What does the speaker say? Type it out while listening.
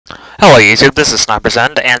Hello YouTube, this is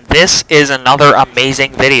SnipersEnd, and this is another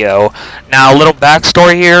amazing video. Now, a little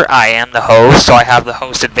backstory here, I am the host, so I have the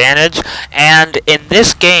host advantage, and in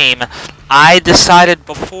this game, I decided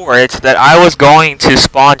before it that I was going to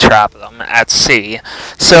spawn trap them at C.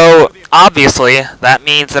 So, obviously, that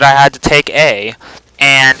means that I had to take A,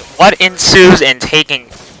 and what ensues in taking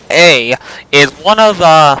A is one of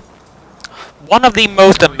the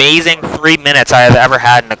most amazing 3 minutes I have ever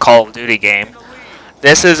had in a Call of Duty game.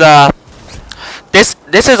 This is a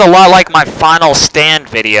lot like my final stand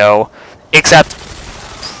video, except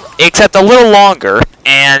a little longer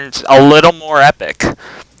and a little more epic.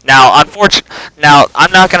 Now, I'm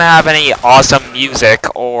not gonna have any awesome music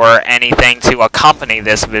or anything to accompany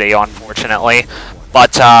this video, unfortunately.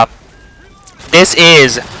 But this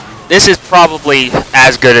is probably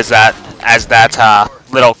as good as that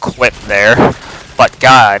little quip there. But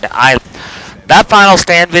God, that final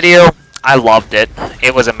stand video, I loved it.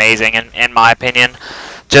 It was amazing, in my opinion.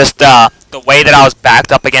 Just the way that I was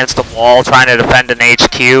backed up against the wall trying to defend an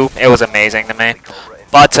HQ, it was amazing to me.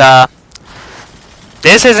 But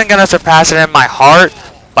this isn't going to surpass it in my heart,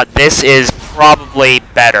 but this is probably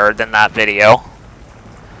better than that video.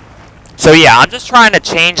 So yeah, I'm just trying to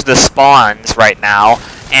change the spawns right now,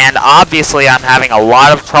 and obviously I'm having a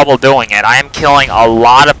lot of trouble doing it. I am killing a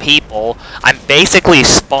lot of people. I'm basically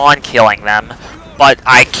spawn killing them, but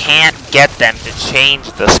I can't get them to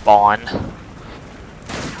change the spawn.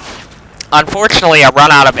 Unfortunately, I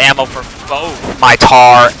run out of ammo for both my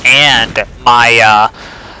TAR and my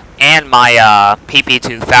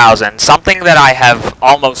PP2000. Something that I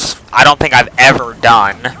don't think I've ever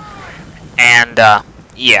done. And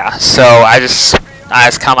yeah, so I just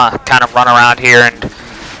kind of run around here, and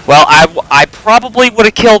well, I probably would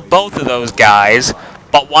have killed both of those guys,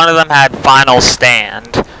 but one of them had final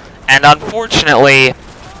stand. And unfortunately,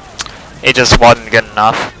 it just wasn't good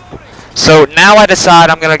enough. So now I decide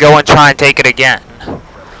I'm going to go and try and take it again.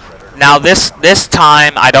 Now this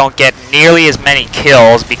time I don't get nearly as many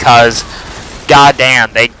kills because,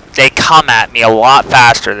 goddamn, they come at me a lot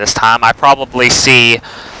faster this time. I probably see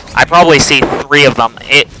 3 of them.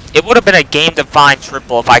 It would have been a game-defined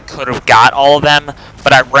triple if I could have got all of them,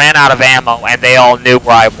 but I ran out of ammo and they all knew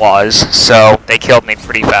where I was, so they killed me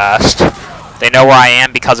pretty fast. They know where I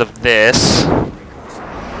am because of this. Or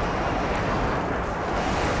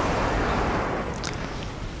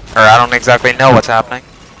I don't exactly know what's happening.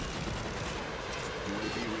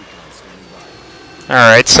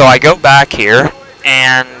 Alright, so I go back here,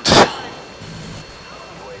 and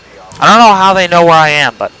I don't know how they know where I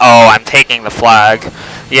am, but oh, I'm taking the flag.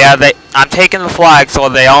 Yeah, I'm taking the flag so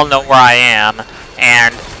they all know where I am,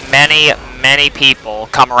 and many people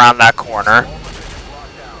come around that corner.